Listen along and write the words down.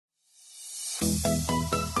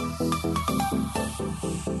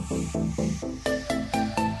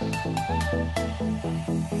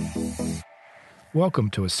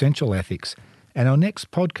Welcome to Essential Ethics and our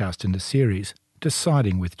next podcast in the series,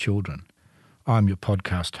 Deciding with Children. I'm your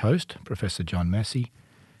podcast host, Professor John Massey,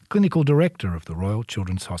 Clinical Director of the Royal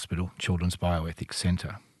Children's Hospital Children's Bioethics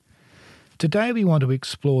Centre. Today we want to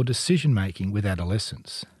explore decision-making with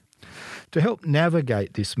adolescents. To help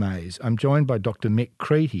navigate this maze, I'm joined by Dr. Mick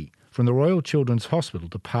Creety from the Royal Children's Hospital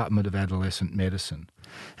Department of Adolescent Medicine,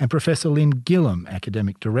 and Professor Lynn Gillam,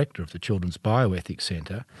 Academic Director of the Children's Bioethics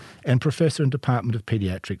Centre and Professor in Department of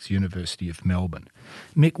Paediatrics, University of Melbourne.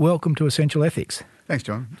 Mick, welcome to Essential Ethics. Thanks,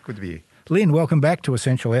 John. It's good to be here. Lynn, welcome back to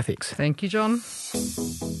Essential Ethics. Thank you, John.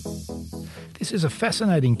 This is a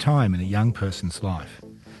fascinating time in a young person's life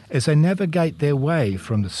as they navigate their way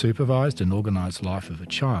from the supervised and organised life of a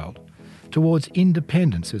child towards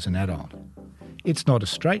independence as an adult. It's not a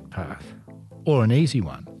straight path or an easy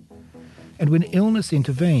one. And when illness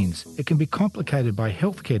intervenes, it can be complicated by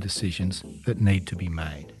healthcare decisions that need to be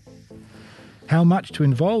made. How much to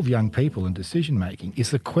involve young people in decision-making is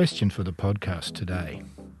the question for the podcast today.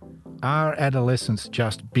 Are adolescents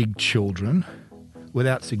just big children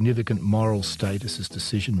without significant moral status as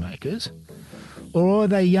decision-makers? Or are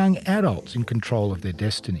they young adults in control of their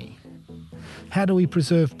destiny? How do we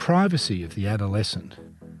preserve privacy of the adolescent?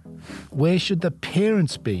 Where should the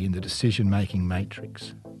parents be in the decision-making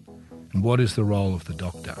matrix? And what is the role of the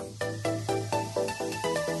doctor?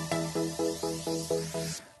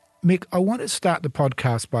 Mick, I want to start the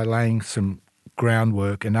podcast by laying some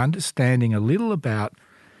groundwork and understanding a little about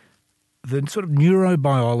the sort of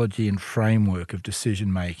neurobiology and framework of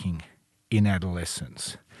decision-making in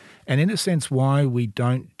adolescence. And in a sense, why we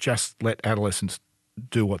don't just let adolescents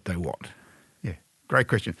do what they want. Yeah, great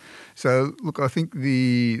question. So, look, I think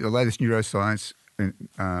the latest neuroscience and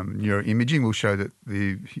neuroimaging will show that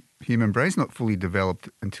the human brain is not fully developed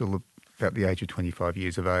until about the age of 25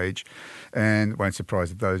 years of age. And it won't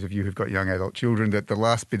surprise those of you who've got young adult children that the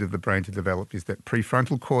last bit of the brain to develop is that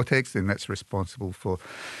prefrontal cortex, and that's responsible for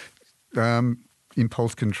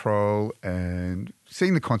impulse control and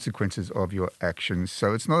seeing the consequences of your actions.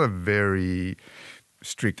 So it's not a very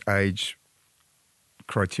strict age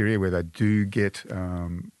criteria where they do get are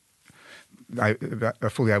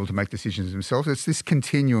fully able to make decisions themselves. It's this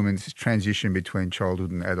continuum and this transition between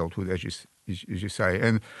childhood and adulthood, as you say.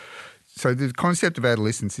 And so the concept of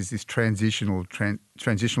adolescence is this transitional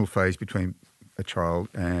phase between a child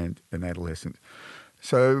and an adolescent.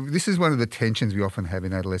 So this is one of the tensions we often have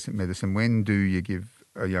in adolescent medicine. When do you give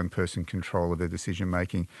a young person control of their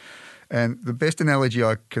decision-making? And the best analogy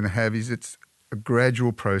I can have is it's a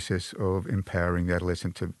gradual process of empowering the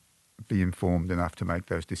adolescent to be informed enough to make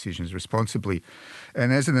those decisions responsibly.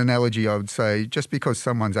 And as an analogy, I would say just because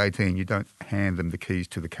someone's 18, you don't hand them the keys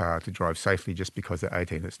to the car to drive safely just because they're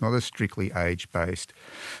 18. It's not a strictly age-based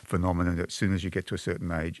phenomenon. As soon as you get to a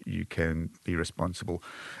certain age, you can be responsible.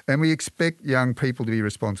 And we expect young people to be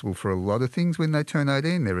responsible for a lot of things when they turn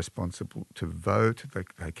 18. They're responsible to vote.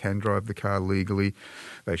 They can drive the car legally.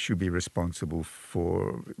 They should be responsible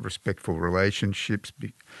for respectful relationships,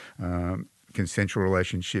 consensual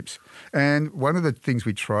relationships. And one of the things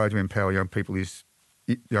we try to empower young people is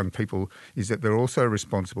that they're also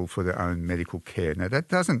responsible for their own medical care. Now, that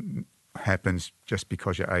doesn't happen just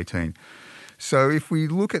because you're 18. So if we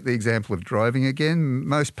look at the example of driving again,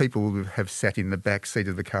 most people have sat in the back seat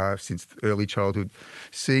of the car since early childhood,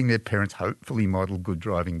 seeing their parents hopefully model good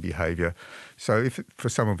driving behaviour. So if for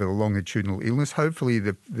someone with a longitudinal illness, hopefully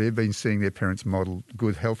they've been seeing their parents model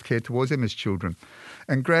good health care towards them as children.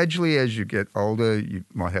 And gradually, as you get older, you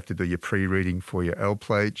might have to do your pre-reading for your L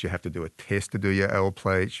plates. You have to do a test to do your L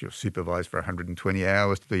plates. You're supervised for 120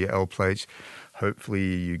 hours to do your L plates.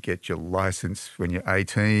 Hopefully, you get your licence when you're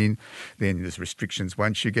 18. Then there's restrictions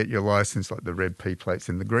once you get your licence, like the red P plates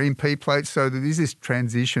and the green P plates. So there is this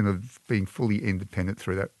transition of being fully independent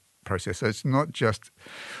through that process. So it's not just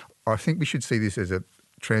 – I think we should see this as a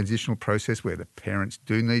transitional process where the parents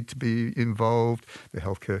do need to be involved, the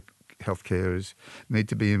healthcarers need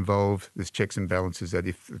to be involved. There's checks and balances that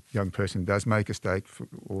if a young person does make a mistake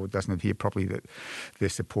or doesn't adhere properly, that they're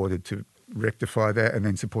supported to rectify that and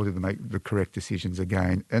then supported to make the correct decisions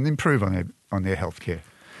again and improve on their healthcare.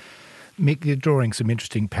 Mick, you're drawing some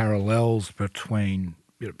interesting parallels between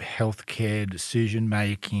healthcare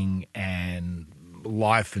decision-making and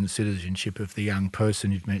life and citizenship of the young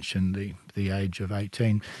person. You've mentioned the age of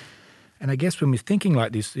 18. And I guess when we're thinking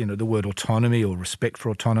like this, the word autonomy or respect for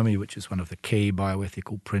autonomy, which is one of the key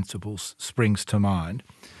bioethical principles, springs to mind.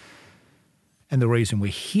 And the reason we're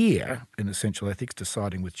here in Essential Ethics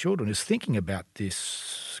Deciding with Children is thinking about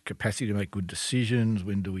this capacity to make good decisions.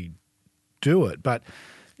 When do we do it? But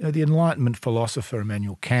the Enlightenment philosopher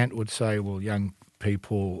Immanuel Kant would say, well, young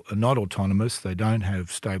people are not autonomous. They don't have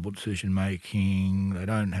stable decision-making. They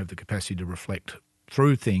don't have the capacity to reflect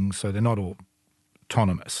through things, so they're not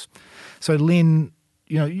autonomous. So, Lynn,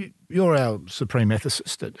 you're our supreme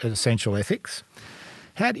ethicist at Essential Ethics.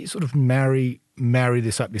 How do you sort of marry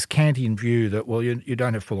this up, this Kantian view that, well, you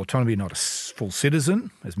don't have full autonomy, you're not a full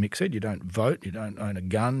citizen, as Mick said, you don't vote, you don't own a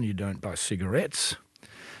gun, you don't buy cigarettes,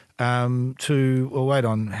 to, well, wait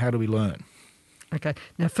on, how do we learn? Okay.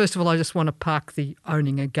 Now, first of all, I just want to park the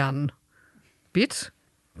owning a gun bit,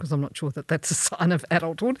 because I'm not sure that that's a sign of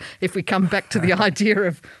adulthood, if we come back to the idea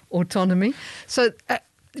of autonomy. So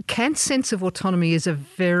Kant's sense of autonomy is a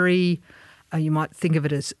very... you might think of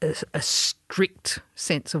it as a strict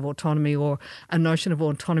sense of autonomy, or a notion of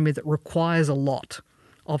autonomy that requires a lot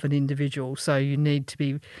of an individual. So you need to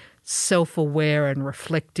be self-aware and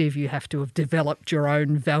reflective. You have to have developed your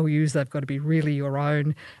own values. They've got to be really your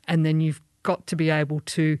own. And then you've got to be able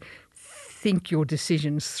to think your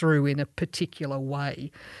decisions through in a particular way.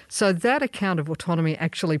 So that account of autonomy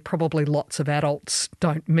actually probably lots of adults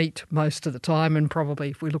don't meet most of the time, and probably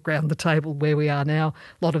if we look around the table where we are now,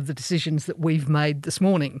 a lot of the decisions that we've made this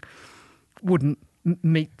morning wouldn't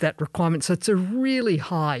meet that requirement. So it's a really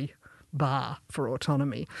high bar for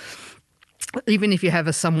autonomy. Even if you have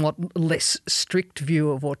a somewhat less strict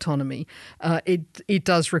view of autonomy, it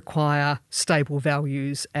does require stable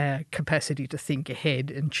values, capacity to think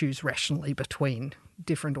ahead and choose rationally between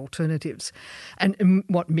different alternatives. And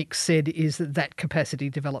what Mick said is that capacity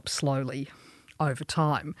develops slowly over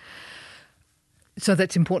time. So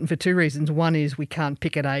that's important for two reasons. One is we can't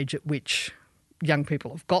pick an age at which young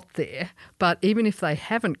people have got there, but even if they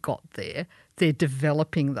haven't got there, they're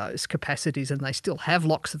developing those capacities, and they still have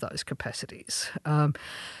lots of those capacities.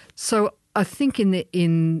 So I think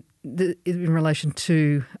in relation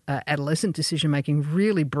to adolescent decision making,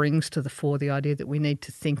 really brings to the fore the idea that we need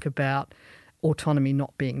to think about autonomy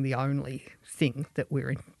not being the only thing that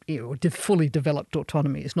we're in. Fully developed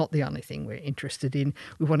autonomy is not the only thing we're interested in.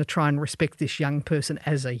 We want to try and respect this young person,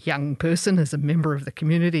 as a member of the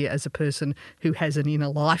community, as a person who has an inner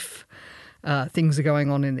life. Things are going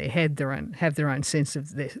on in their head, have their own sense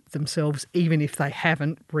of themselves, even if they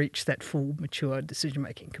haven't reached that full, mature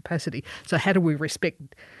decision-making capacity. So how do we respect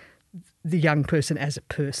the young person as a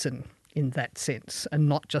person in that sense, and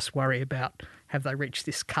not just worry about have they reached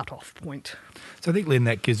this cut-off point? So I think, Lynn,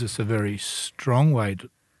 that gives us a very strong way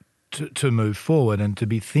to move forward and to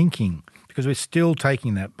be thinking, because we're still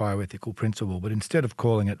taking that bioethical principle, but instead of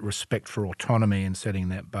calling it respect for autonomy and setting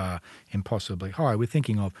that bar impossibly high, we're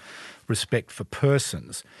thinking of respect for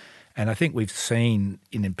persons. And I think we've seen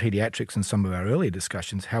in paediatrics and some of our earlier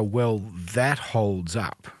discussions how well that holds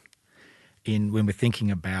up when we're thinking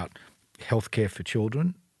about healthcare for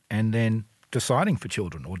children and then deciding for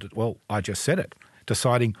children, I just said it,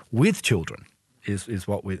 deciding with children is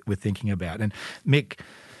what we're thinking about. And Mick,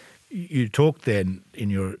 you talked then in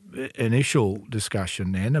your initial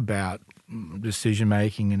discussion then about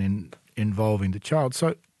decision-making and involving the child.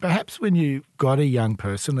 So perhaps when you got a young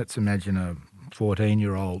person, let's imagine a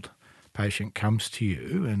 14-year-old patient comes to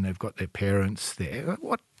you and they've got their parents there,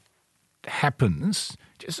 what happens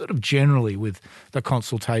just sort of generally with the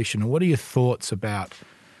consultation, and what are your thoughts about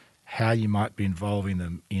how you might be involving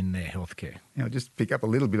them in their healthcare? Just pick up a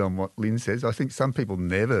little bit on what Lynn says. I think some people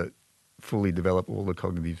never fully develop all the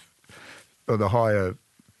cognitive or the higher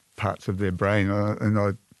parts of their brain,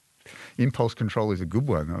 impulse control is a good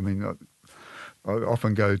one. I mean, I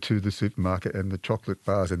often go to the supermarket and the chocolate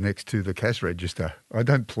bars are next to the cash register. I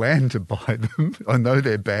don't plan to buy them. I know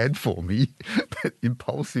they're bad for me, but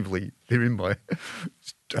impulsively they're in my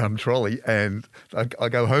trolley, and I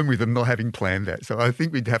go home with them not having planned that. So I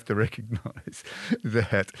think we'd have to recognise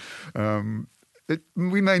that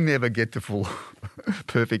we may never get to full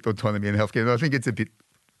perfect autonomy in healthcare. And I think it's a bit...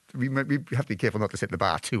 We have to be careful not to set the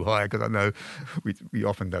bar too high, because I know we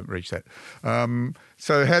often don't reach that.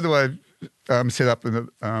 So how do I set up an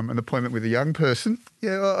appointment with a young person?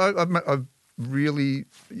 Yeah, I've really...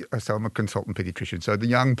 So I'm a consultant paediatrician, so the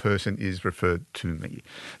young person is referred to me.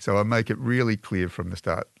 So I make it really clear from the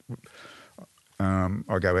start.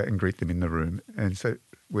 I go out and greet them in the room and say,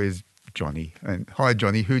 where's Johnny? And hi,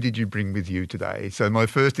 Johnny, who did you bring with you today? So my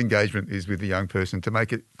first engagement is with the young person to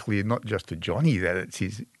make it clear not just to Johnny that it's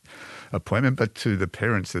his appointment, but to the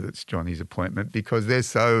parents that it's Johnny's appointment, because they're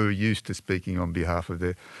so used to speaking on behalf of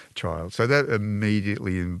their child. So that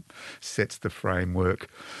immediately sets the frame that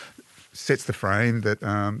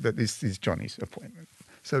this is Johnny's appointment.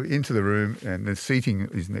 So into the room, and the seating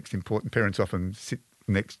is next important. Parents often sit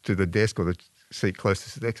next to the desk or the seat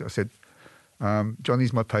closest to the desk. I said,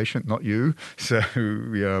 Johnny's my patient, not you. So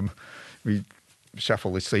we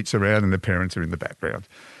shuffle the seats around and the parents are in the background.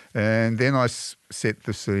 And then I set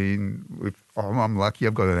the scene with, I'm lucky,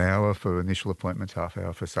 I've got an hour for initial appointments, half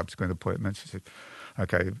hour for subsequent appointments. I said,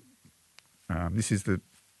 okay, this is the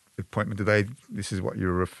appointment today. This is what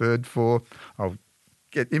you're referred for. I'll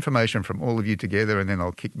get information from all of you together, and then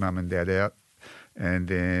I'll kick mum and dad out and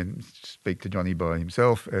then speak to Johnny by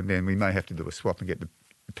himself. And then we may have to do a swap and get the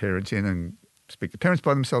parents in and speak to parents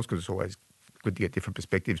by themselves, because it's always good to get different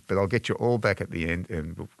perspectives. But I'll get you all back at the end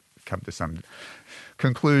and we'll come to some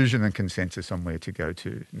conclusion and consensus on where to go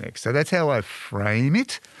to next. So that's how I frame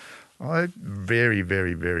it. I very,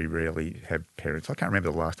 very, very rarely have parents. I can't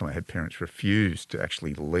remember the last time I had parents refuse to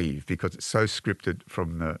actually leave, because it's so scripted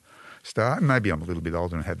from the start. Maybe I'm a little bit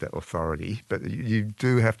older and have that authority, but you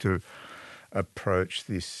do have to approach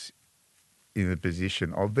this in a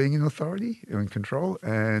position of being in authority or in control,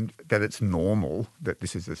 and that it's normal, that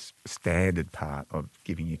this is a standard part of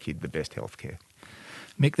giving your kid the best healthcare.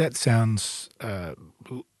 Mick, that sounds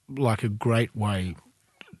like a great way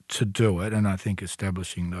to do it, and I think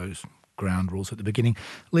establishing those ground rules at the beginning.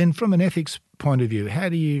 Lynn, from an ethics point of view, how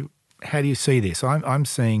do you see this? I'm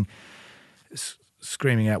seeing,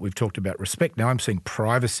 screaming out, we've talked about respect. Now I'm seeing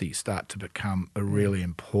privacy start to become a really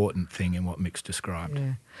important thing in what Mick's described.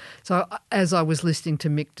 Yeah. So as I was listening to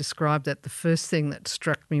Mick describe that, the first thing that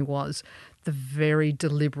struck me was the very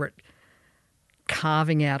deliberate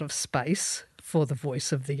carving out of space for the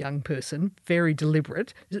voice of the young person. Very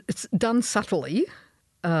deliberate. It's done subtly.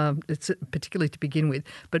 It's particularly to begin with,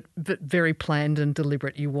 but very planned and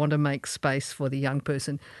deliberate. You want to make space for the young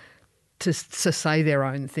person to say their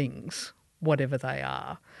own things, whatever they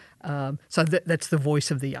are. So that's the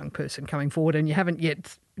voice of the young person coming forward, and you haven't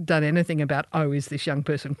yet done anything about, is this young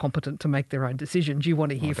person competent to make their own decisions? You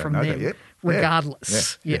want to hear from them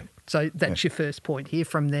regardless. Yeah. So that's your first point, hear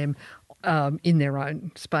from them in their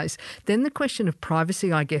own space. Then the question of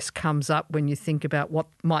privacy, I guess, comes up when you think about what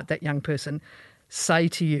might that young person say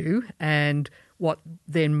to you, and what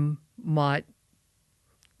then might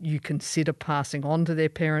you consider passing on to their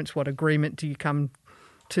parents. What agreement do you come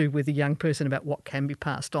to with a young person about what can be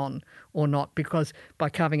passed on or not? Because by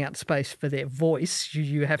carving out space for their voice,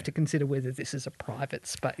 you have to consider whether this is a private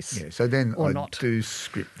space. Yeah, so then or I not. do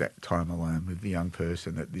script that time alone with the young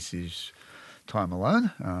person, that this is time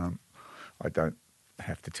alone. I don't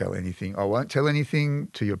have to tell anything. I won't tell anything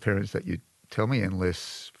to your parents that you tell me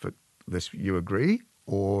unless you agree,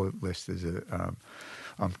 or unless there's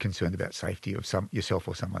I'm concerned about safety of yourself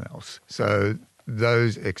or someone else. So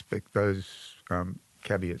those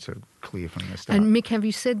caveats are clear from the start. And Mick, have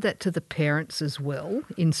you said that to the parents as well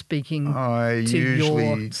in speaking I to usually,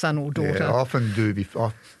 your son or daughter? Yeah, I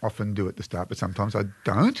often do at the start, but sometimes I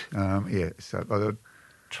don't. So I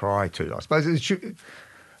try to. I suppose it should,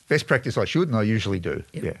 best practice I should, and I usually do.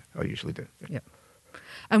 Yep. Yeah, I usually do. Yeah.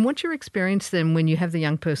 And what's your experience then when you have the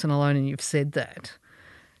young person alone and you've said that?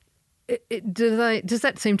 Does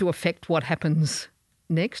that seem to affect what happens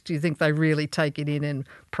next? Do you think they really take it in and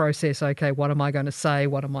process, okay, what am I going to say?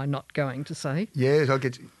 What am I not going to say? Yes, I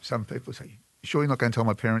get some people say, sure you're not going to tell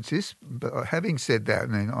my parents this? But having said that, I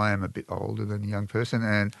mean, I am a bit older than a young person,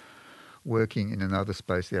 and working in another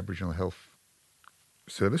space, the Aboriginal Health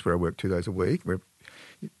Service, where I work 2 days a week, where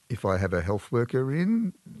if I have a health worker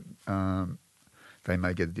in, they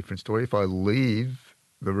may get a different story. If I leave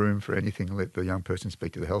the room for anything and let the young person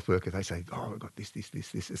speak to the health worker, they say, I've got this.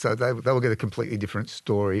 So they will get a completely different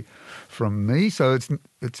story from me. So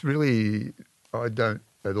it's really, I don't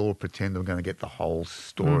at all pretend I'm going to get the whole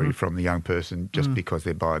story from the young person just because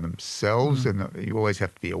they're by themselves. And you always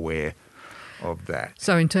have to be aware of that.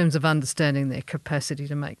 So in terms of understanding their capacity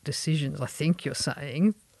to make decisions, I think you're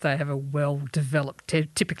saying they have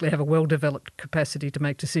typically have a well-developed capacity to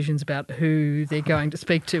make decisions about who they're going to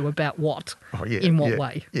speak to about what, in what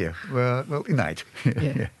way. Yeah, well, innate.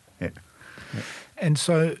 Yeah. And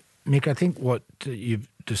so, Mick, I think what you've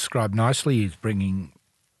described nicely is bringing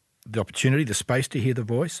the opportunity, the space to hear the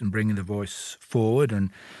voice and bringing the voice forward. And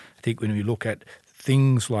I think when we look at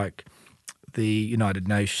things like the United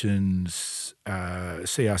Nations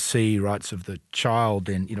CRC rights of the child,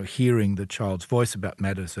 then hearing the child's voice about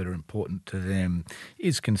matters that are important to them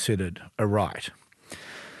is considered a right.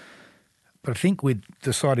 But I think with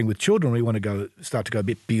deciding with children, we want to start to go a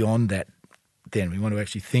bit beyond that. Then we want to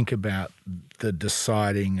actually think about the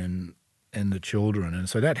deciding and the children, and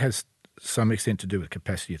so that has some extent to do with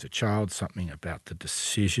capacity of the child, something about the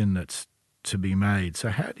decision that's to be made. So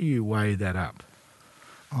how do you weigh that up?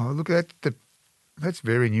 Oh, look, that that's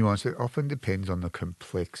very nuanced. It often depends on the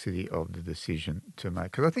complexity of the decision to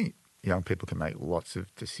make. Because I think young people can make lots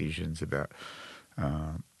of decisions about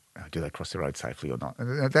do they cross the road safely or not.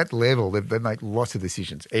 And at that level, they make lots of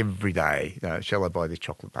decisions every day. Shall I buy this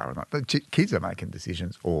chocolate bar or not? The kids are making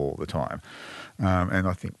decisions all the time. And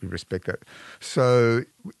I think we respect that. So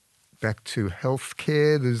back to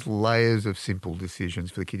healthcare, there's layers of simple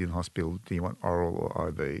decisions for the kid in hospital. Do you want oral or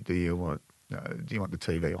IV? Do you want the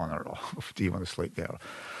TV on or off? Do you want to sleep there?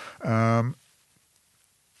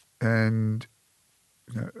 And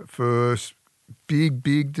for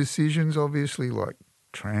big decisions, obviously, like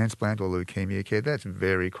transplant or leukemia care, that's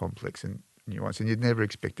very complex and nuanced, and you'd never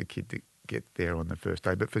expect a kid to get there on the first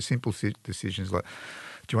day. But for simple decisions like,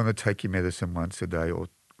 do you want to take your medicine once a day or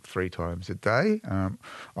 3 times a day?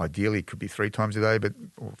 Ideally, it could be 3 times a day,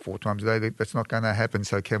 or 4 times a day. That's not going to happen.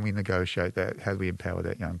 So can we negotiate that? How do we empower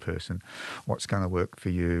that young person? What's going to work for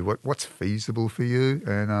you? What's feasible for you?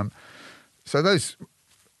 And so those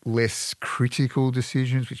less critical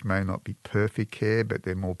decisions, which may not be perfect care, but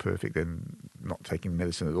they're more perfect than not taking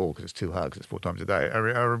medicine at all because it's too hard because it's 4 times a day,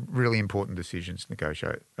 are really important decisions to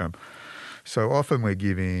negotiate. So often we're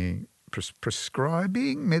giving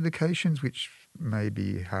prescribing medications which may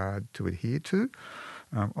be hard to adhere to.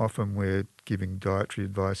 Often we're giving dietary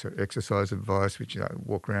advice or exercise advice, which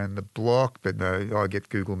walk around the block, but I get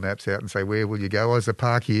Google Maps out and say, where will you go? Oh, there's a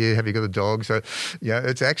park here. Have you got a dog? So,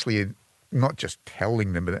 it's actually not just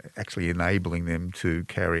telling them, but actually enabling them to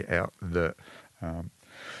carry out the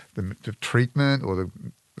treatment or the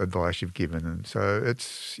advice you've given. And so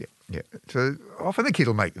it's, So often the kid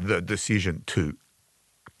will make the decision to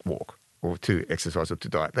walk or to exercise or to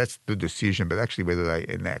diet. That's the decision, but actually whether they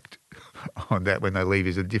enact on that when they leave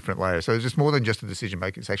is a different layer. So it's just more than just a decision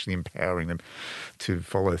maker. It's actually empowering them to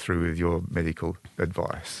follow through with your medical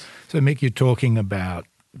advice. So Mick, you're talking about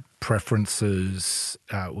preferences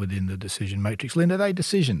within the decision matrix. Lynn, are they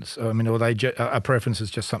decisions? I mean, are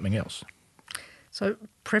preferences just something else? So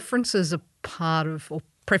preferences are part of, or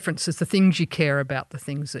preferences, the things you care about, the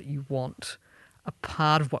things that you want, are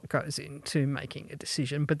part of what goes into making a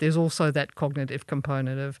decision. But there's also that cognitive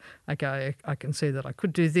component of, okay, I can see that I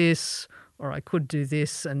could do this or I could do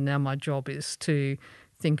this, and now my job is to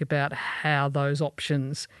think about how those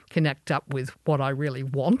options connect up with what I really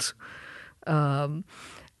want.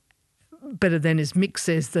 But then, as Mick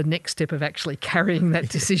says, the next step of actually carrying that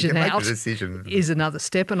decision out is another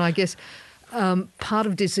step. And I guess part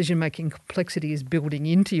of decision-making complexity is building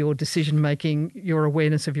into your decision-making your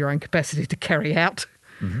awareness of your own capacity to carry out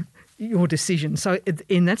your decision. So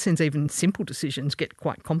in that sense, even simple decisions get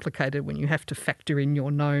quite complicated when you have to factor in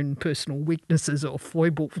your known personal weaknesses or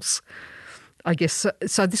foibles. I guess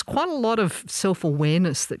so there's quite a lot of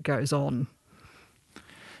self-awareness that goes on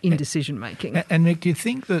in decision-making. And Nick, do you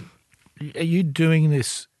think that, are you doing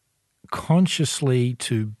this consciously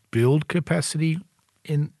to build capacity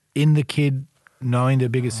in the kid, knowing the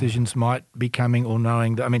bigger decisions might be coming, or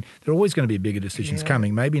knowing that, I mean, there are always going to be bigger decisions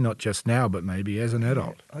coming, maybe not just now, but maybe as an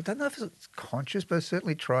adult? I don't know if it's conscious, but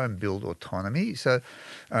certainly try and build autonomy. So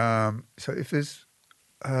if there's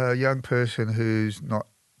a young person who's not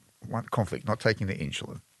taking the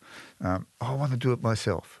insulin, I want to do it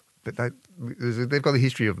myself. But they've got a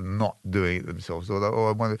history of not doing it themselves.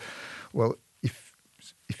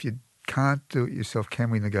 If you can't do it yourself,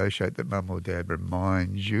 can we negotiate that mum or dad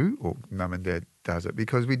reminds you, or mum and dad does it?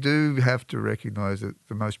 Because we do have to recognise that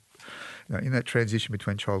the most, in that transition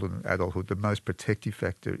between childhood and adulthood, the most protective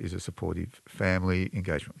factor is a supportive family,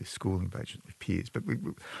 engagement with school, engagement with peers. But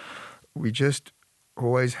we just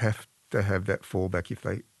always have to have that fallback if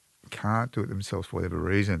they can't do it themselves for whatever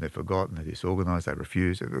reason, they've forgotten, they're disorganised, they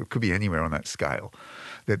refuse. It could be anywhere on that scale,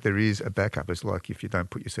 that there is a backup. It's like if you don't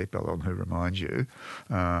put your seatbelt on, who reminds you?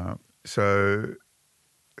 So,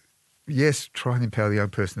 yes, try and empower the young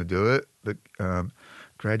person to do it, but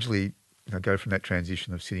gradually go from that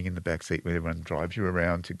transition of sitting in the back seat when everyone drives you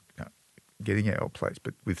around to getting out L plates,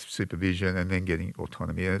 but with supervision, and then getting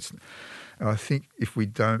autonomy. And I think if we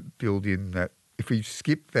don't build in that, if we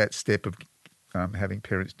skip that step of having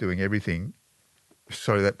parents doing everything,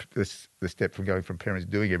 so that the step from going from parents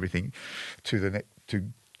doing everything to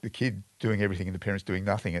the kid doing everything and the parents doing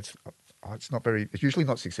nothing, it's usually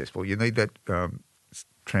not successful. You need that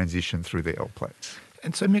transition through the L plates.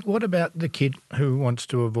 And so, Mick, what about the kid who wants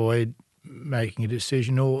to avoid making a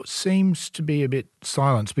decision or seems to be a bit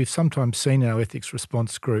silenced? We've sometimes seen in our ethics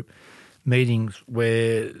response group meetings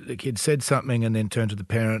where the kid said something and then turned to the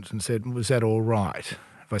parents and said, was that all right?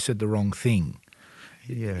 If I said the wrong thing.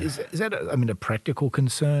 Yeah. Is that a practical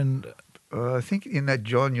concern? I think in that,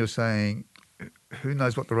 John, you're saying who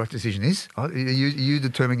knows what the right decision is? Are you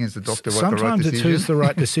determining as the doctor what the right Sometimes decision it's is? who's the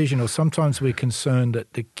right decision, or sometimes we're concerned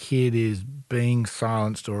that the kid is being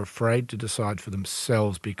silenced or afraid to decide for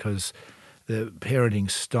themselves because the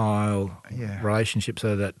parenting style, Yeah. relationships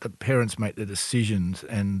are that the parents make the decisions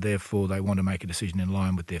and therefore they want to make a decision in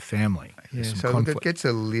line with their family. There's some So look, conflict. it gets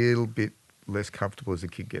a little bit less comfortable as the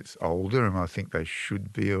kid gets older, and I think they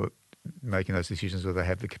should be making those decisions, or they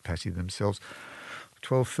have the capacity themselves.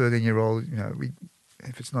 12, 13-year-old,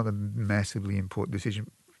 if it's not a massively important decision,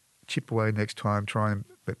 chip away next time, try and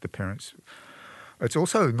let the parents. It's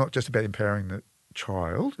also not just about empowering the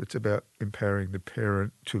child, it's about empowering the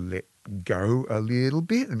parent to let go a little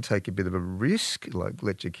bit and take a bit of a risk, like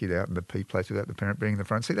let your kid out in the pee place without the parent being in the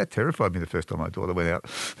front seat. That terrified me the first time my daughter went out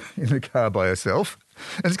in the car by herself.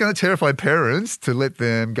 And it's going to terrify parents to let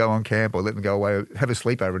them go on camp or let them go away, have a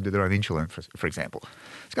sleepover and do their own insulin, for example.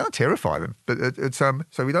 It's going to terrify them. But it's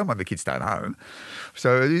so we don't want the kids staying home.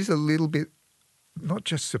 So it is a little bit not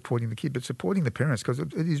just supporting the kid, but supporting the parents, because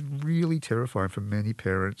it is really terrifying for many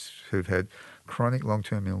parents who've had chronic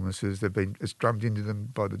long-term illnesses. It's drummed into them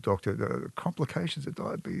by the doctor, the complications of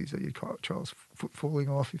diabetes, your child's foot falling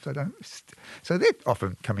off if they don't. So they're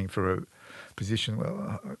often coming for a position,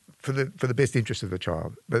 for the best interest of the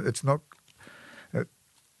child. But it's not.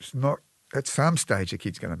 At some stage, the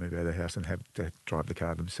kid's going to move out of the house and have to drive the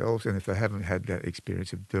car themselves. And if they haven't had that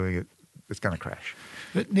experience of doing it, it's going to crash.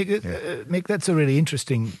 But Nick, that's a really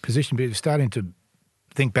interesting position, because you're starting to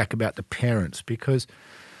think back about the parents, because,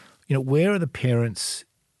 where are the parents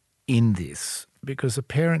in this? Because the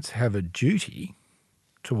parents have a duty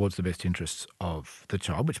towards the best interests of the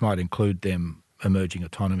child, which might include them emerging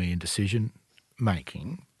autonomy and decision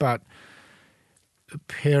making, but the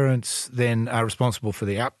parents then are responsible for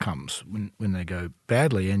the outcomes when they go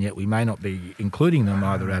badly, and yet we may not be including them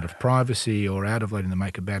either out of privacy or out of letting them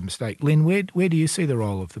make a bad mistake. Lynn, where do you see the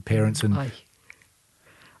role of the parents?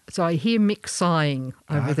 So I hear Mick sighing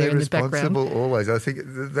over there in the background. They're responsible always. I think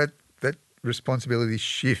that responsibility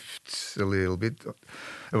shifts a little bit.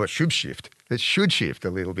 Well, it should shift. It should shift a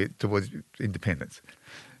little bit towards independence,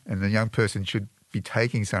 and the young person should be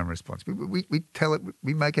taking some responsibility.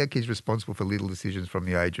 We make our kids responsible for little decisions from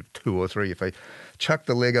the age of 2 or 3. If they chuck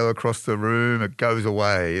the Lego across the room, it goes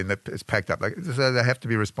away and it's packed up. So they have to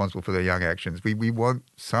be responsible for their young actions. We want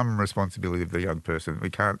some responsibility of the young person. We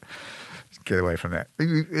can't get away from that.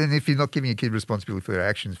 And if you're not giving a kid responsibility for their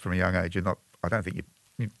actions from a young age, I don't think you're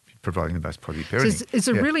providing the most positive parenting. So it's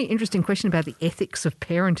a really interesting question about the ethics of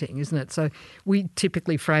parenting, isn't it? So we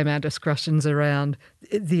typically frame our discussions around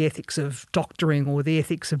the ethics of doctoring or the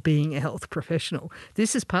ethics of being a health professional.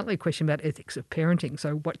 This is partly a question about ethics of parenting.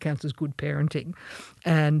 So what counts as good parenting?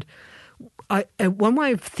 And one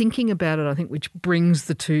way of thinking about it, I think, which brings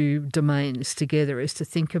the two domains together, is to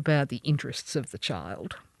think about the interests of the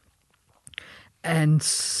child. And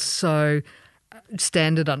so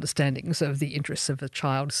standard understandings of the interests of a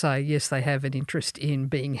child say, yes, they have an interest in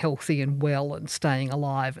being healthy and well and staying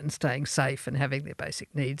alive and staying safe and having their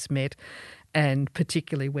basic needs met. And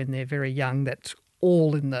particularly when they're very young, that's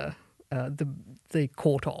all in the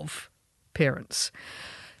court of parents.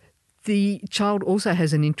 The child also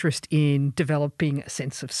has an interest in developing a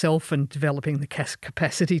sense of self and developing the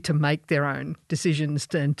capacity to make their own decisions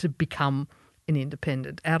and to become an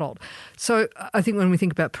independent adult. So I think when we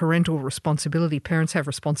think about parental responsibility, parents have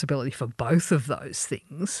responsibility for both of those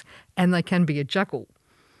things, and they can be a juggle.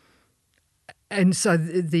 And so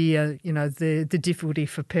the difficulty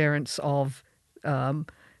for parents of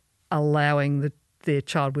allowing their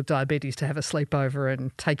child with diabetes to have a sleepover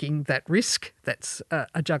and taking that risk, that's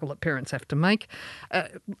a juggle that parents have to make.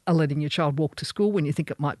 Letting your child walk to school when you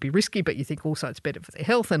think it might be risky, but you think also it's better for their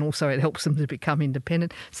health, and also it helps them to become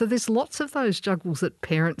independent. So there's lots of those juggles that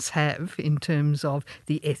parents have in terms of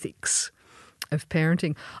the ethics of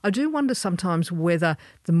parenting. I do wonder sometimes whether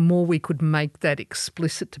the more we could make that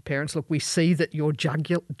explicit to parents, look, we see that you're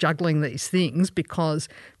juggling these things because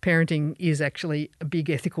parenting is actually a big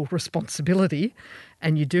ethical responsibility,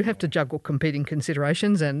 and you do have to juggle competing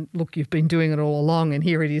considerations, and look, you've been doing it all along, and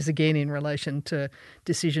here it is again in relation to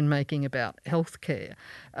decision-making about healthcare.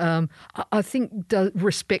 I think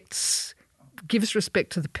gives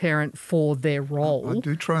respect to the parent for their role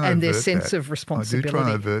and their sense of responsibility. I do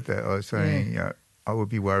try and avert that. I was saying, I would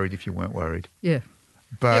be worried if you weren't worried. Yeah.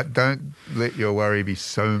 But don't let your worry be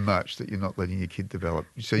so much that you're not letting your kid develop.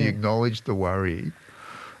 So you acknowledge the worry,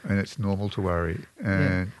 and it's normal to worry.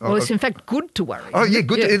 And well, it's in fact good to worry. Oh, yeah,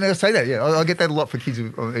 good. And I say that, I get that a lot for kids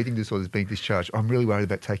with eating disorders being discharged. I'm really worried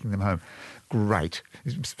about taking them home. Great.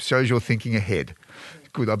 It shows you're thinking ahead.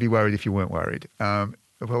 Good. I'd be worried if you weren't worried.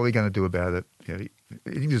 What are we going to do about it? I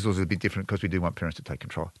think this is also a bit different because we do want parents to take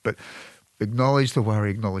control. But acknowledge the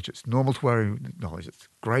worry, acknowledge it's normal to worry, acknowledge it's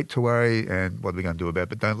great to worry, and what are we going to do about it?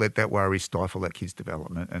 But don't let that worry stifle that kid's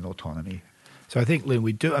development and autonomy. So I think, Lynn,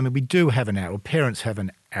 we do have an out, or parents have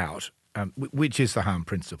an out, which is the harm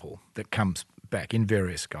principle that comes back in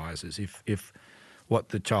various guises. If what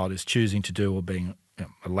the child is choosing to do or being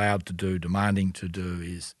allowed to do, demanding to do,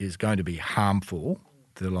 is going to be harmful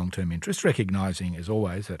to the long-term interest, recognising, as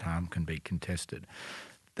always, that harm can be contested,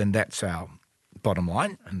 then that's our bottom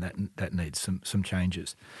line, and that needs some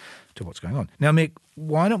changes to what's going on. Now, Mick,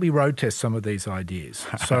 why don't we road test some of these ideas?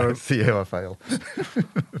 So, see how I fail.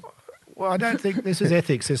 well, I don't think this is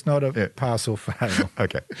ethics. It's not a pass or fail.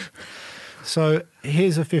 Okay. So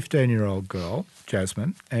here's a 15-year-old girl,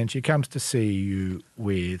 Jasmine, and she comes to see you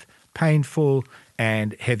with painful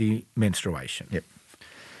and heavy menstruation. Yep.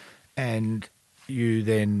 And you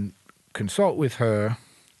then consult with her,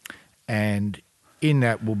 and in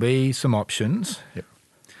that will be some options. Yep.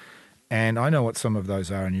 And I know what some of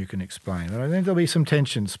those are, and you can explain. But I think there'll be some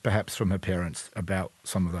tensions perhaps from her parents about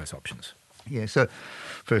some of those options. Yeah, so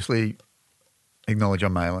firstly, acknowledge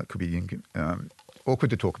I'm male. It could be awkward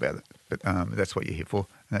to talk about it, but that's what you're here for,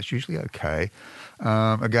 and that's usually okay.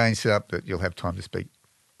 Again, set up that you'll have time to speak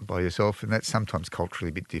by yourself, and that's sometimes culturally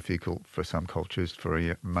a bit difficult for some cultures for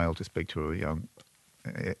a male to speak to a young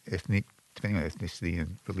ethnic, depending on ethnicity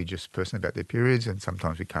and religious person about their periods, and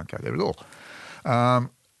sometimes we can't go there at all.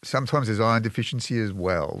 Sometimes there's iron deficiency as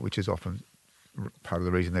well, which is often part of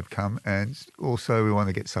the reason they've come, and also we want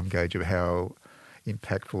to get some gauge of how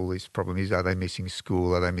impactful this problem is. Are they missing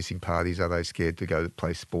school? Are they missing parties? Are they scared to go to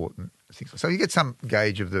play sport and things? So you get some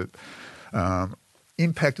gauge of the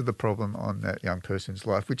impact of the problem on that young person's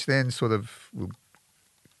life, which then sort of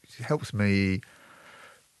helps me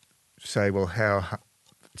say, well, how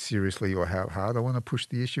seriously or how hard I want to push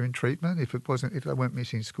the issue in treatment. If they weren't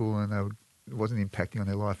missing school and it wasn't impacting on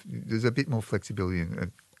their life, there's a bit more flexibility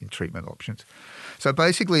in treatment options. So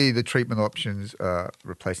basically, the treatment options are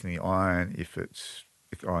replacing the iron if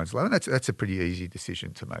iron's low, and that's a pretty easy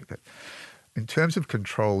decision to make. That in terms of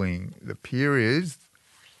controlling the periods,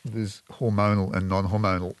 there's hormonal and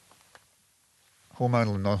non-hormonal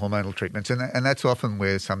treatments, and that's often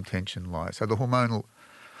where some tension lies. So the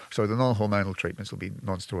non-hormonal treatments will be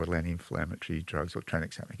non-steroidal anti-inflammatory drugs or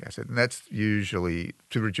tranexamic acid, and that's usually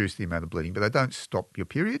to reduce the amount of bleeding, but they don't stop your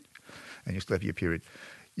period, and you still have your period.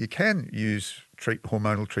 You can use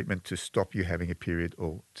hormonal treatment to stop you having a period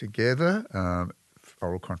altogether,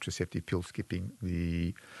 oral contraceptive pill, skipping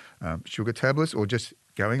the sugar tablets, or just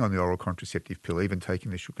going on the oral contraceptive pill, even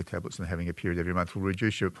taking the sugar tablets and having a period every month will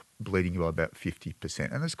reduce your bleeding by about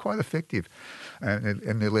 50%. And it's quite effective, and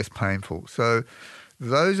they're less painful. So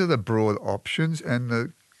those are the broad options,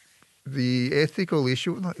 and the ethical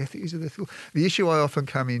issue, is it ethical? The issue I often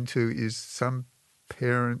come into is some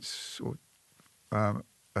parents are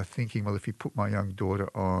thinking, well, if you put my young daughter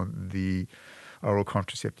on the oral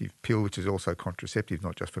contraceptive pill, which is also contraceptive,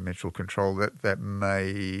 not just for menstrual control, they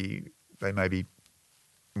may be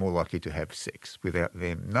more likely to have sex without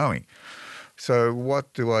them knowing. So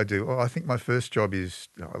what do I do? Well, I think my first job is,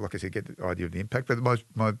 like I said, get the idea of the impact, but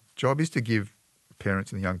my job is to give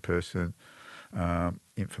parents and the young person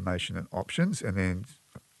information and options. And then,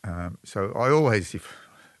 so I always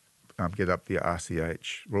get up the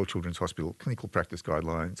RCH, Royal Children's Hospital, Clinical Practice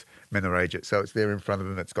Guidelines, Menorrhagia. So it's there in front of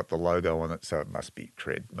them. It's got the logo on it, so it must be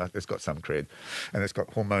cred. It's got some cred. And it's got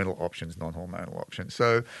hormonal options, non-hormonal options.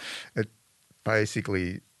 So it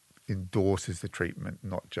basically endorses the treatment,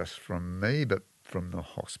 not just from me, but from the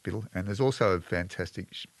hospital. And there's also a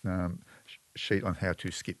fantastic sheet on how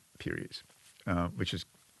to skip periods, which has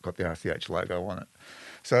got the RCH logo on it.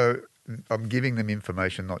 So I'm giving them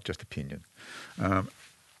information, not just opinion.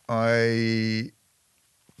 I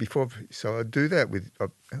do that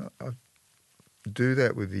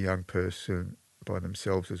with the young person by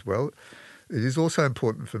themselves as well. It is also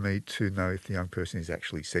important for me to know if the young person is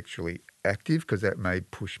actually sexually active, because that may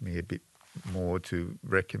push me a bit more to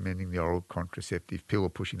recommending the oral contraceptive pill or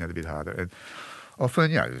pushing that a bit harder. And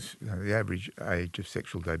often, the average age of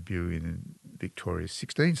sexual debut in Victoria is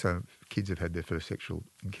 16, so kids have had their first sexual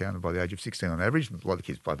encounter by the age of 16 on average. A lot of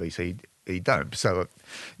kids by VCE don't. So,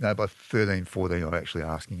 by 13, 14, I'm actually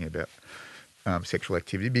asking about sexual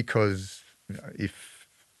activity, because if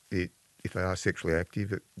they are sexually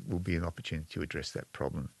active, it will be an opportunity to address that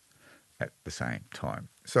problem at the same time.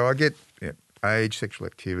 So I get age, sexual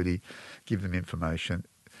activity, give them information,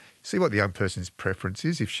 see what the young person's preference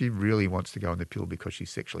is. If she really wants to go on the pill because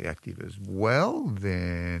she's sexually active as well,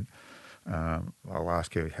 then I'll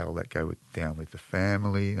ask her how will that go down with the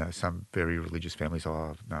family. Some very religious families,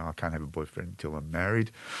 no, I can't have a boyfriend until I'm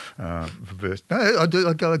married. No, I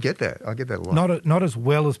get that. I get that a lot. Not as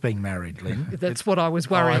well as being married, Lynn. That's what I was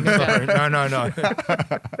worrying about. No.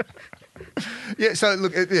 Yeah, so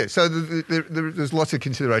look, so there's lots of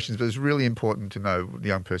considerations, but it's really important to know the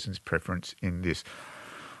young person's preference in this.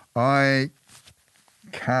 I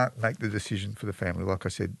can't make the decision for the family. Like I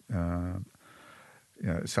said,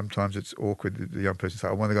 sometimes it's awkward. The young person says,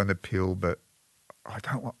 I want to go on the pill, but I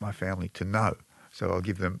don't want my family to know. So I'll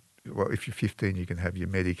give them, well, if you're 15, you can have your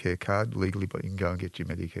Medicare card legally, but you can go and get your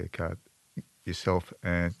Medicare card yourself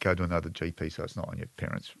and go to another GP so it's not on your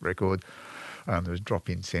parents' record. There's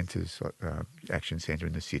drop-in centres, like Action Centre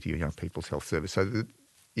in the city or Young People's Health Service. So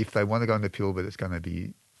if they want to go on the pill, but it's going to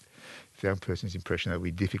be, if the young person's impression that will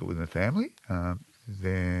be difficult within the family,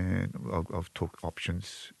 then I'll talk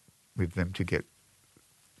options with them to get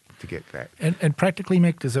that. And practically,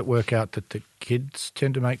 Mick, does it work out that the kids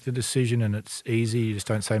tend to make the decision and it's easy, you just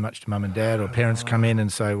don't say much to mum and dad, or parents come in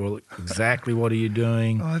and say, well, exactly what are you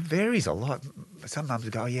doing? Oh, it varies a lot. Some mums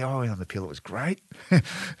go, yeah, I went on the pill, it was great.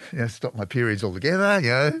 Stopped my periods altogether,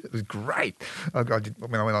 it was great.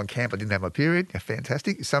 When I went on camp, I didn't have my period,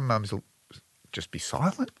 fantastic. Some mums will just be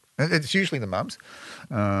silent. And it's usually the mums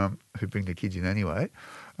who bring their kids in anyway.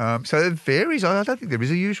 So it varies. I don't think there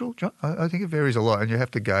is a usual, John. I think it varies a lot, and you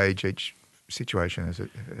have to gauge each situation as it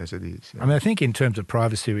is. I mean, I think in terms of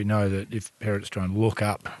privacy, we know that if parents try and look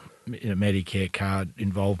up Medicare card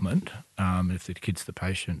involvement, if the kid's the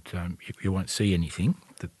patient, you won't see anything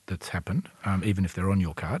that's happened, even if they're on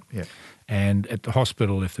your card. Yeah. And at the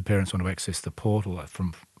hospital, if the parents want to access the portal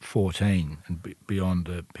from 14 and beyond,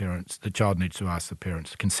 the child needs to ask the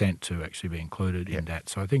parents' consent to actually be included in that.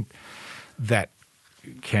 So I think that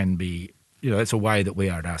can be, that's a way that we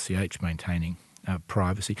are at RCH maintaining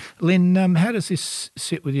privacy. Lynn, how does this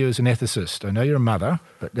sit with you as an ethicist? I know you're a mother,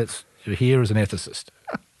 but you're here as an ethicist.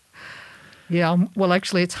 Yeah, well,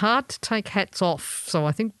 actually, it's hard to take hats off, so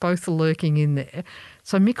I think both are lurking in there.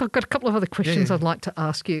 So, Mick, I've got a couple of other questions I'd like to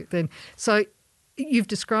ask you then. So, you've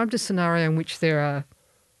described a scenario in which there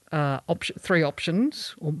are three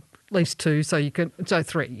options, or at least two, so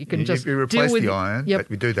three. You can just you replace deal with the iron. Yep.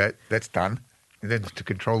 We do that. That's done. And then to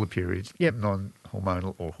control the periods,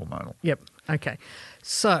 non-hormonal or hormonal. Yep. Okay.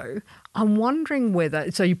 So I'm wondering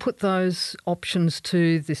so you put those options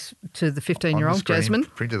to the 15-year-old Jasmine,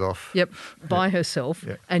 printed off. Yep. By herself,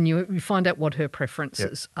 and you find out what her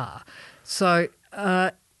preferences are. So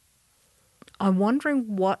I'm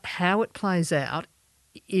wondering how it plays out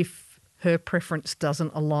if her preference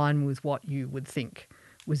doesn't align with what you would think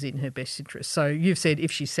was in her best interest. So you've said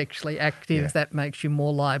if she's sexually active, that makes you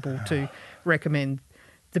more liable to recommend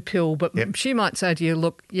the pill. But she might say to you,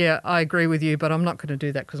 look, I agree with you, but I'm not going to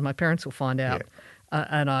do that because my parents will find out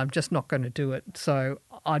and I'm just not going to do it. So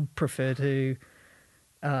I'd prefer to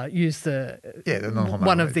use the non-hormonal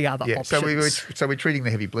one of the other options. So we're treating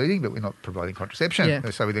the heavy bleeding, but we're not providing contraception.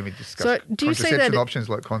 Yeah. So we discuss do you contraception options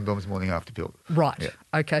like condoms, morning after pill. Right. Yeah.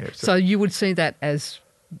 Okay. Yeah, so you would see that as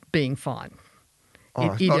being fine.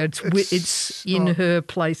 It's in her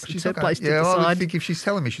place. It's her place to decide. I would think if she's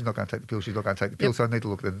telling me she's not going to take the pill, she's not going to take the pill. So I need to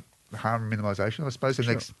look at the harm minimisation. I suppose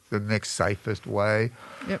the next safest way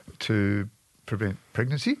to prevent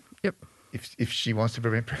pregnancy. Yep. If she wants to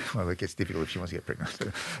prevent pregnancy, well, it gets difficult if she wants to get pregnant.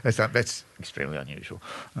 That's extremely unusual.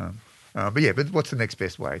 But what's the next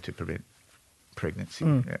best way to prevent pregnancy?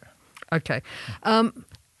 Yeah. Okay.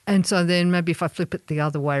 And so then maybe if I flip it the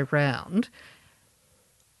other way round,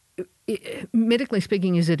 medically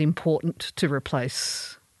speaking, is it important to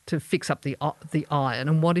fix up the iron?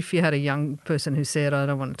 And what if you had a young person who said, I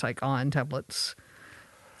don't want to take iron tablets,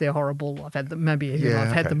 they're horrible, I've had them, I've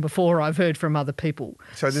had them before, I've heard from other people.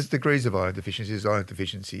 So there's degrees of iron deficiency. There's iron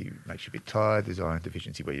deficiency makes you a bit tired. There's iron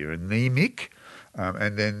deficiency where you're anemic.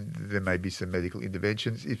 And then there may be some medical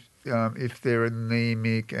interventions. If they're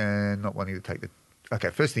anemic and not wanting to take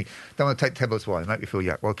first thing, don't want to take tablets. Why? They make you feel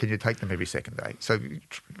yuck. Well, can you take them every second day? So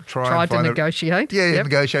try to negotiate.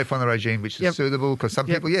 Negotiate, find a regime which is suitable, because some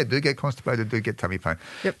people, do get constipated, do get tummy pain.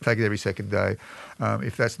 Take it every second day.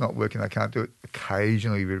 If that's not working, they can't do it.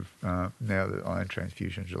 Occasionally, now that iron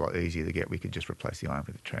transfusions are a lot easier to get, we can just replace the iron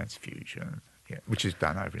with a transfusion, which is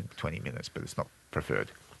done over in 20 minutes, but it's not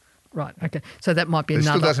preferred. Right, okay. So that might be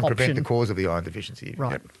another option. It still doesn't prevent the cause of the iron deficiency.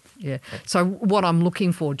 Right, yeah. So what I'm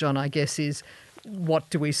looking for, John, I guess, is what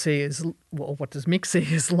do we see as, or what does Mick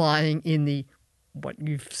see as lying in what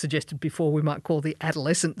you've suggested before we might call the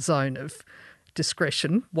adolescent zone of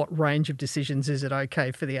discretion? What range of decisions is it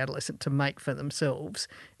okay for the adolescent to make for themselves,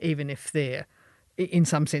 even if they're in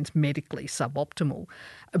some sense, medically suboptimal.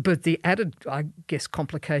 But the added, I guess,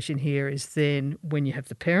 complication here is then when you have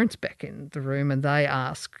the parents back in the room and they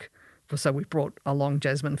ask, so we brought along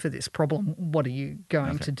Jasmine for this problem, what are you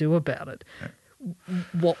going to do about it?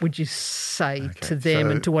 What would you say to them,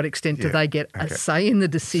 and to what extent do they get a say in the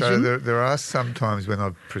decision? So there are some times when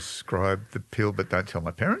I've prescribed the pill but don't tell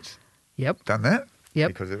my parents. Yep. Done that. Yep.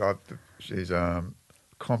 Because she's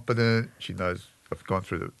competent. She knows I've gone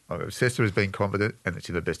through I've assessed her as being competent and it's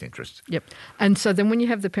in her best interest. Yep. And so then when you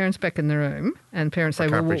have the parents back in the room and parents say,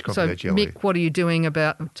 well, so Mick, what are you doing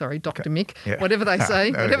about, Dr. Mick, whatever they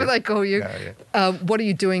say, whatever they call you, what are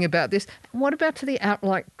you doing about this? What about to the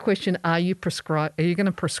outright question, are you going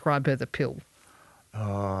to prescribe her the pill? Oh,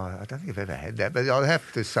 I don't think I've ever had that, but I'll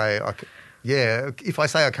have to say, if I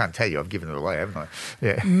say I can't tell you, I've given it away, haven't I?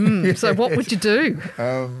 Yeah. So what would you do?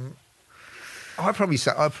 I'd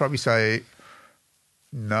probably say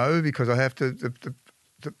no, because I have to.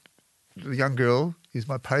 The young girl is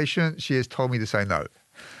my patient. She has told me to say no,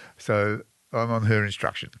 so I'm on her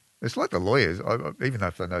instruction. It's like the lawyers. Even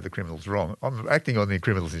though I know the criminal's wrong, I'm acting on the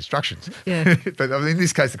criminal's instructions. Yeah. But in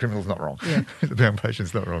this case, the criminal's not wrong. Yeah. The young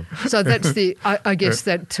patient's not wrong. So that's I guess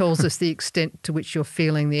that tells us the extent to which you're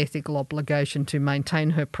feeling the ethical obligation to maintain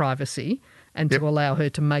her privacy and to allow her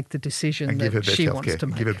to make the decision that she wants to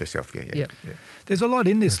make. Give her best healthcare, yeah. There's a lot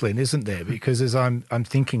in this, Lynn, isn't there? Because as I'm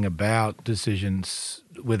thinking about decisions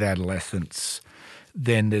with adolescents,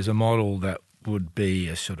 then there's a model that would be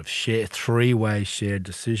a sort of three-way shared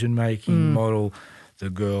decision-making model. The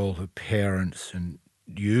girl, her parents, and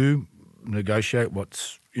you negotiate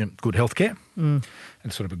what's good healthcare, and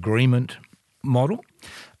sort of agreement model.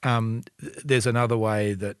 There's another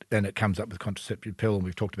way that, and it comes up with contraceptive pill, and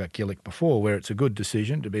we've talked about Gillick before, where it's a good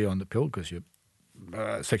decision to be on the pill because you're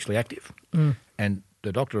sexually active, and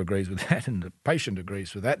the doctor agrees with that, and the patient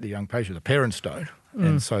agrees with that. The young patient, the parents don't,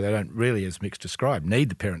 and so they don't really, as Mick's described, need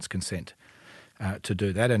the parents' consent to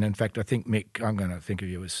do that. And in fact, I think Mick, I'm going to think of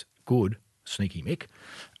you as good, sneaky Mick.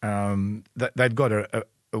 That they've got a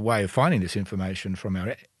way of finding this information from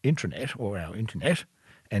our intranet or our internet,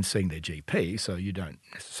 and seeing their GP, so you don't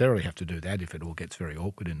necessarily have to do that if it all gets very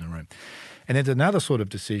awkward in the room. And there's another sort of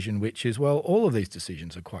decision, which is, well, all of these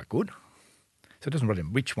decisions are quite good, so it doesn't really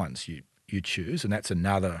matter which ones you choose, and that's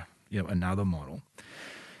another model.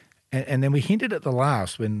 And then we hinted at the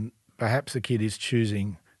last, when perhaps the kid is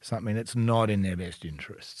choosing something that's not in their best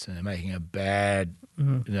interests and they're making a bad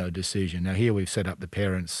decision. Now here we've set up the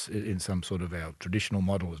parents in some sort of our traditional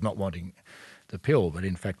model as not wanting the pill, but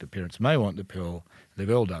in fact the parents may want the pill, the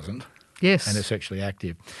girl doesn't. Yes. And is sexually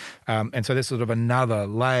active. And so there's sort of another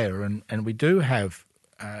layer, and we do have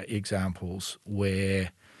examples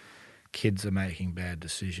where kids are making bad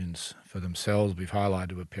decisions for themselves. We've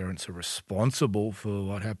highlighted where parents are responsible for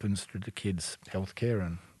what happens to the kids'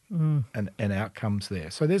 healthcare and outcomes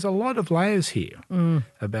there. So there's a lot of layers here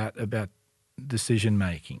about decision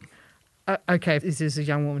making. Okay, this is a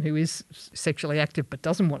young woman who is sexually active but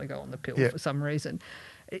doesn't want to go on the pill for some reason.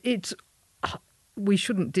 We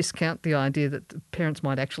shouldn't discount the idea that the parents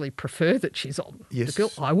might actually prefer that she's on the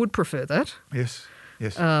pill. I would prefer that. Yes.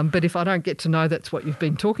 But if I don't get to know that's what you've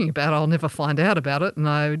been talking about, I'll never find out about it, and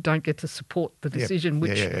I don't get to support the decision,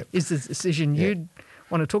 which is the decision you'd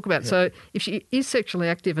want to talk about. So if she is sexually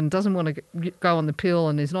active and doesn't want to go on the pill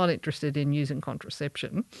and is not interested in using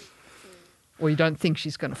contraception, or you don't think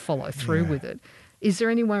she's going to follow through with it, is there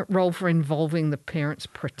any role for involving the parents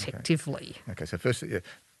protectively? Okay, so first,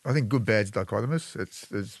 I think good bad's dichotomous.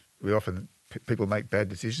 People make bad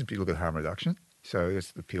decisions, but you look at harm reduction. So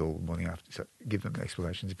it's the pill morning after. So give them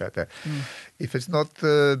explanations about that. If it's not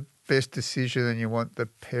the best decision and you want the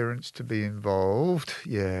parents to be involved,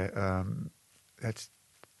 that's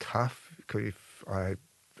tough. Because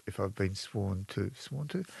if I've been sworn to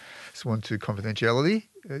confidentiality,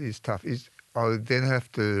 it is tough. I would then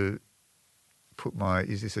have to put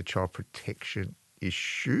is this a child protection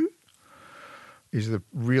issue? Is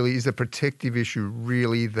the protective issue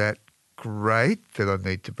really that great that I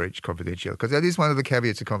need to breach confidentiality? Because that is one of the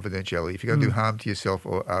caveats of confidentiality. If you're going to do harm to yourself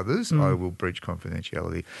or others, I will breach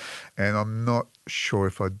confidentiality. And I'm not sure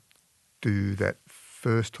if I'd do that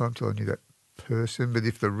first time till I knew that person. But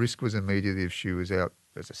if the risk was immediate, if she was out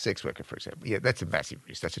as a sex worker, for example, that's a massive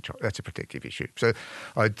risk. That's a protective issue. So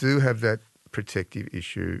I do have that protective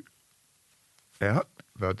issue out,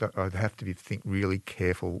 but I'd have to think really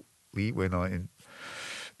carefully when I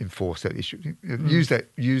enforce that issue. Use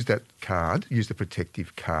that card. Use the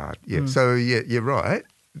protective card. So you're right.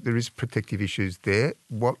 There is protective issues there.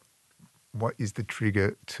 What is the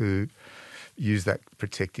trigger to use that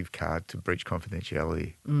protective card to breach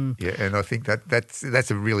confidentiality. Yeah, and I think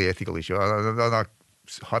that's a really ethical issue.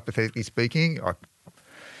 Hypothetically speaking,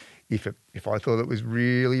 if I thought it was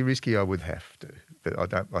really risky, I would have to.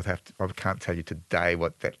 But I can't tell you today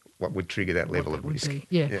what would trigger that level of risk.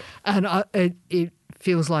 Yeah. And it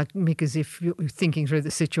feels like, Mick, as if you're thinking through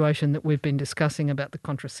the situation that we've been discussing about the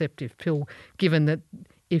contraceptive pill, given that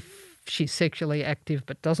if she's sexually active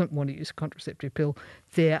but doesn't want to use a contraceptive pill,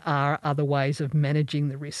 there are other ways of managing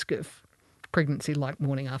the risk of pregnancy, like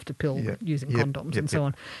morning after pill, using condoms and so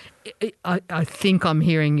on. I think I'm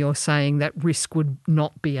hearing you're saying that risk would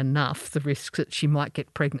not be enough. The risk that she might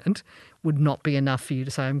get pregnant would not be enough for you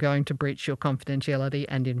to say, I'm going to breach your confidentiality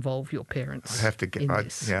and involve your parents. I'd have to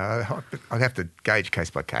gauge case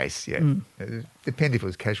by case. Yeah, depend if it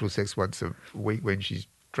was casual sex once a week when she's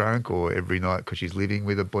drunk, or every night because she's living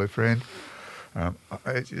with a boyfriend. I'd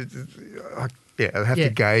have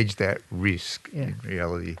to gauge that risk in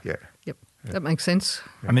reality. Yeah. Yep. That makes sense.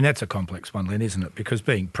 I mean, that's a complex one, Lynn, isn't it? Because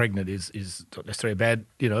being pregnant is not necessarily a bad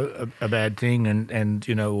thing, and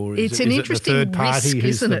or it's an interesting the third party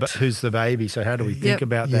risk, who's the baby. So how do we think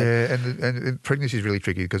about that? Yeah, and pregnancy is really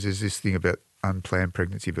tricky because there's this thing about unplanned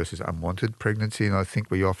pregnancy versus unwanted pregnancy, and I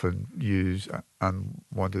think we often use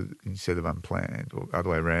unwanted instead of unplanned, or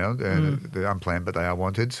other way around. And they're unplanned, but they are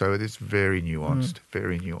wanted. So it is very nuanced,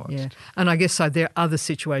 very nuanced. Yeah, and I guess so. There are other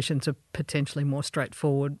situations are potentially more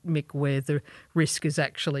straightforward, Mick, where the risk is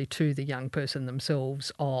actually to the young person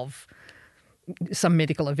themselves of some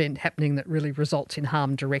medical event happening that really results in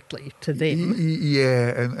harm directly to them.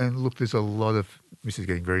 Yeah, and look, there's a lot of, this is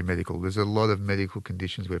getting very medical, there's a lot of medical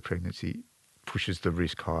conditions where pregnancy pushes the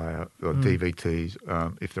risk higher, or DVTs,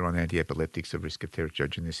 if they're on anti-epileptics, the risk of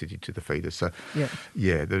teratogenicity to the fetus. So,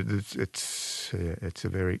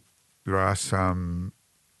 there are some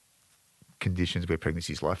conditions where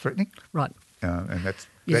pregnancy is life-threatening. Right. And that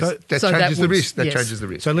changes the risk. That changes the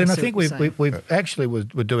risk. So, Lynn, I think we've actually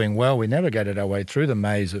we're doing well. We navigated our way through the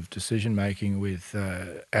maze of decision-making with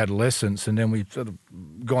adolescents, and then we've sort of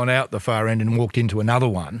gone out the far end and walked into another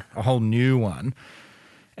one, a whole new one.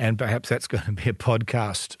 And perhaps that's going to be a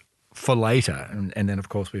podcast for later. And then, of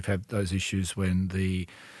course, we've had those issues when the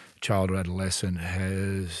child or adolescent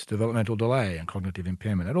has developmental delay and cognitive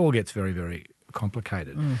impairment. It all gets very, very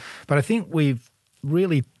complicated. But I think we've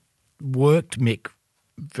really worked, Mick,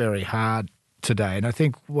 very hard today. And I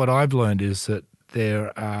think what I've learned is that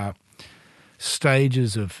there are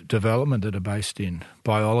stages of development that are based in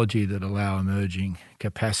biology that allow emerging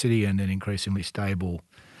capacity and then increasingly stable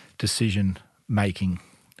decision-making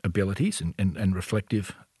abilities and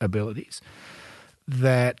reflective abilities,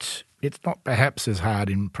 that it's not perhaps as hard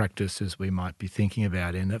in practice as we might be thinking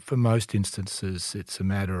about, in that for most instances it's a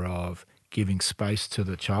matter of giving space to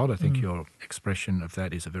the child. I think your expression of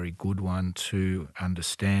that is a very good one, to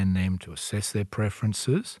understand them, to assess their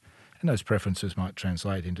preferences, and those preferences might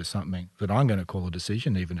translate into something that I'm going to call a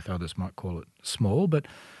decision, even if others might call it small, but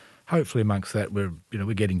hopefully amongst that we're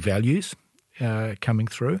getting values coming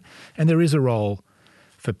through, and there is a role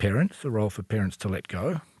for parents, to let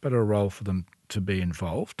go, but a role for them to be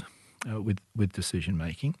involved with decision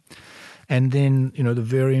making. And then, the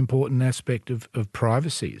very important aspect of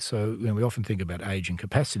privacy. So, we often think about age and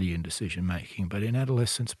capacity in decision making, but in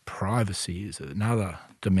adolescence, privacy is another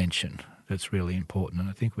dimension that's really important. And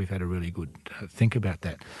I think we've had a really good think about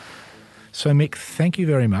that. So, Mick, thank you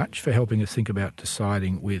very much for helping us think about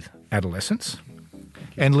deciding with adolescents.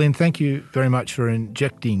 And Lynn, thank you very much for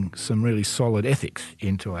injecting some really solid ethics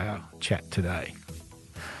into our chat today.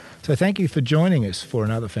 So thank you for joining us for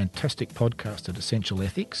another fantastic podcast at Essential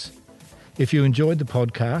Ethics. If you enjoyed the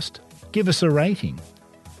podcast, give us a rating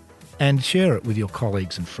and share it with your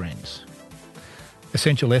colleagues and friends.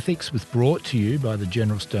 Essential Ethics was brought to you by the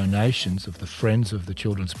generous donations of the Friends of the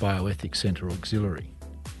Children's Bioethics Centre Auxiliary.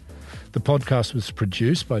 The podcast was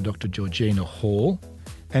produced by Dr. Georgina Hall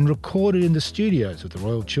and recorded in the studios of the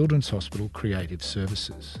Royal Children's Hospital Creative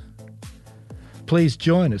Services. Please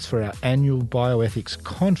join us for our annual Bioethics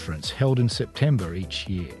Conference held in September each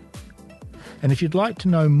year. And if you'd like to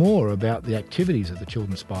know more about the activities of the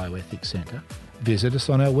Children's Bioethics Centre, visit us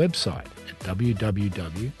on our website at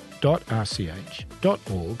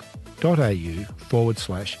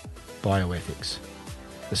www.rch.org.au/bioethics.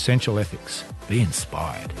 Essential Ethics. Be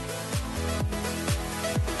inspired.